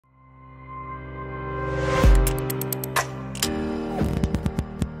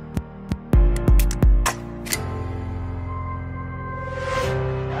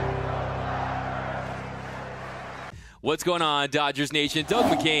What's going on, Dodgers Nation?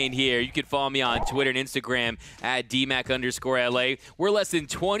 Doug McCain here. You can follow me on Twitter and Instagram at DMAC_LA. We're less than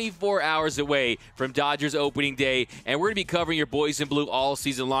 24 hours away from Dodgers opening day, and we're going to be covering your boys in blue all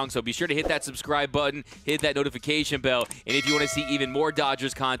season long, so be sure to hit that subscribe button, hit that notification bell, and if you want to see even more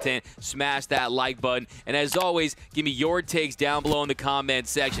Dodgers content, smash that like button. And as always, give me your takes down below in the comment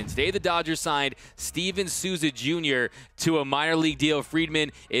section. Today, the Dodgers signed Steven Souza Jr. to a minor league deal.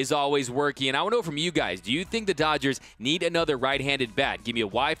 Friedman is always working, and I want to know from you guys, do you think the Dodgers need another right-handed bat? Give me a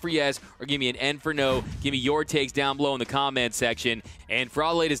Y for yes or give me an N for no. Give me your takes down below in the comment section. And for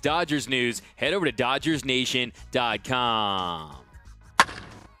all the latest Dodgers news, head over to DodgersNation.com.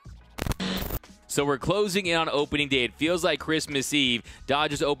 So we're closing in on opening day. It feels like Christmas Eve.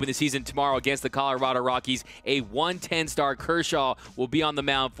 Dodgers open the season tomorrow against the Colorado Rockies. A 110 start Kershaw will be on the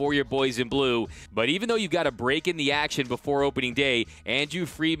mound for your boys in blue. But even though you've got a break in the action before opening day, Andrew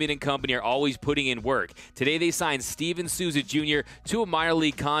Friedman and company are always putting in work. Today they signed Steven Souza Jr. to a minor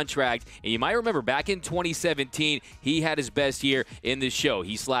league contract. And you might remember back in 2017, he had his best year in the show.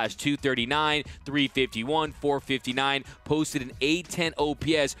 He slashed 239, 351, 459, posted an 810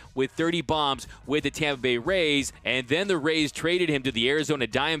 OPS with 30 bombs with the Tampa Bay Rays, and then the Rays traded him to the Arizona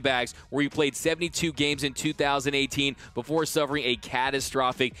Diamondbacks, where he played 72 games in 2018 before suffering a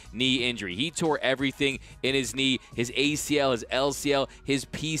catastrophic knee injury. He tore everything in his knee, his ACL, his LCL, his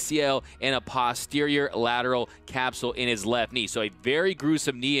PCL, and a posterior lateral capsule in his left knee. So a very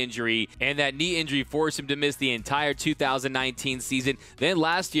gruesome knee injury, and that knee injury forced him to miss the entire 2019 season. Then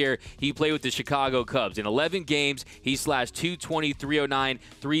last year, he played with the Chicago Cubs. In 11 games, he slashed 220, 309,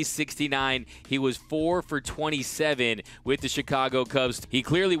 369. He was 4 for 27 with the Chicago Cubs. He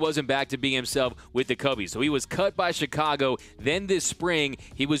clearly wasn't back to being himself with the Cubbies. So he was cut by Chicago. Then this spring,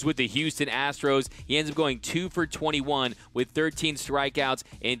 he was with the Houston Astros. He ends up going 2 for 21 with 13 strikeouts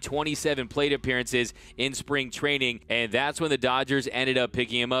and 27 plate appearances in spring training. And that's when the Dodgers ended up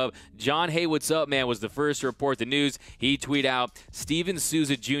picking him up. John Hey, what's up, man, was the first to report the news. He tweeted out, Steven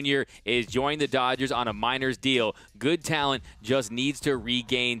Souza Jr. is joining the Dodgers on a minors deal. Good talent, just needs to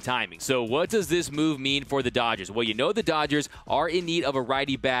regain timing. So what does this move mean for the Dodgers? Well, you know the Dodgers are in need of a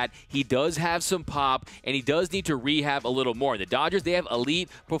righty bat. He does have some pop, and he does need to rehab a little more. The Dodgers, they have elite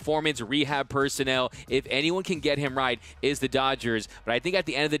performance rehab personnel. If anyone can get him right, is the Dodgers. But I think at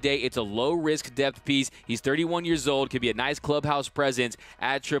the end of the day, it's a low-risk depth piece. He's 31 years old, could be a nice clubhouse presence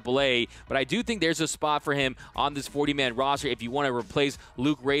at AAA. But I do think there's a spot for him on this 40-man roster if you want to replace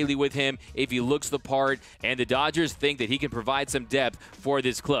Luke Raley with him, if he looks the part. And the Dodgers think that he can provide some depth for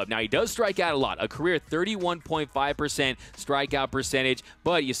this club. Now, he does strike out a lot, a career 31.5% strikeout percentage,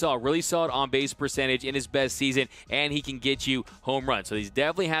 but you saw a really solid on-base percentage in his best season, and he can get you home runs. So he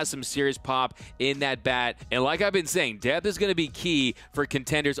definitely has some serious pop in that bat. And like I've been saying, depth is going to be key for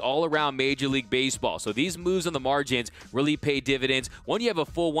contenders all around Major League Baseball. So these moves on the margins really pay dividends. When you have a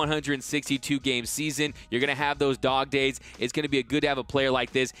full 162-game season, you're going to have those dog days. It's going to be good to have a player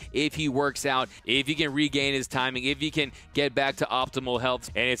like this if he works out, if he can regain his timing, if he can get back to optimal health.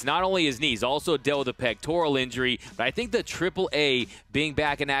 And it's not only his knees, also dealt with a pectoral injury, but I think the AAA being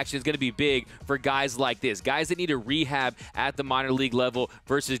back in action is going to be big for guys like this, guys that need to rehab at the minor league level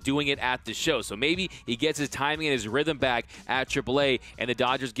versus doing it at the show. So maybe he gets his timing and his rhythm back at AAA, and the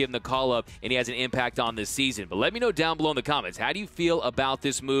Dodgers give him the call up, and he has an impact on this season. But let me know down below in the comments, how do you feel about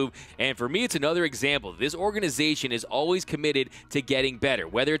this move? And for me, it's another example. This organization is always committed to getting better.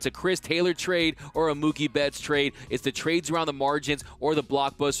 Whether it's a Chris Taylor trade or a Mookie Betts trade, it's the trades around the margins or the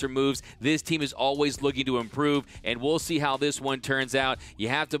blockbuster moves. This team is always looking to improve, and we'll see how this one turns out. You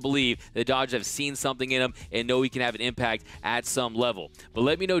have to believe the Dodgers have seen something in him and know he can have an impact at some level. But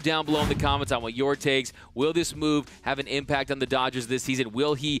let me know down below in the comments, I want your takes. Will this move have an impact on the Dodgers this season?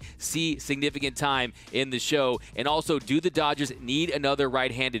 Will he see significant time in the show? And also, do the Dodgers need another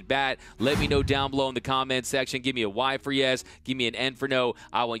right-handed bat? Let me know down below in the comment section. Give me a Y for yes, give me an N for no.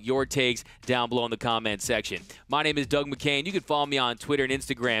 I want your takes down below in the comment section. My name is Doug McCain. You can follow me on Twitter and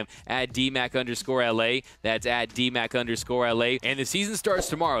Instagram at DMAC_LA. That's at DMAC_LA. And the season starts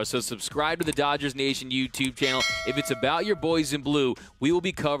tomorrow, so subscribe to the Dodgers Nation YouTube channel. If it's about your boys in blue, we will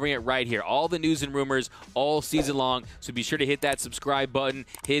be covering it right here. All the news and rumors all season long, so be sure to hit that subscribe button,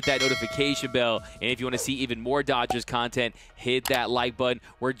 hit that notification bell, and if you want to see even more Dodgers content, hit that like button.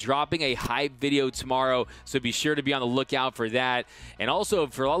 We're dropping a hype video tomorrow, so be sure to be on the lookout for that. And also,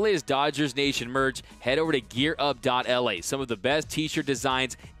 for all the latest Dodgers Nation merch, head over to gearup.la. Some of the best t-shirt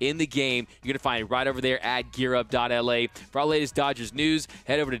designs in the game, you're going to find it right over there at gearup.la. For all the latest Dodgers news,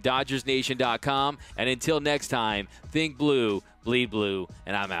 head over to DodgersNation.com. And until next time, think blue, bleed blue,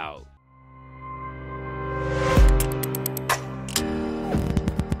 and I'm out.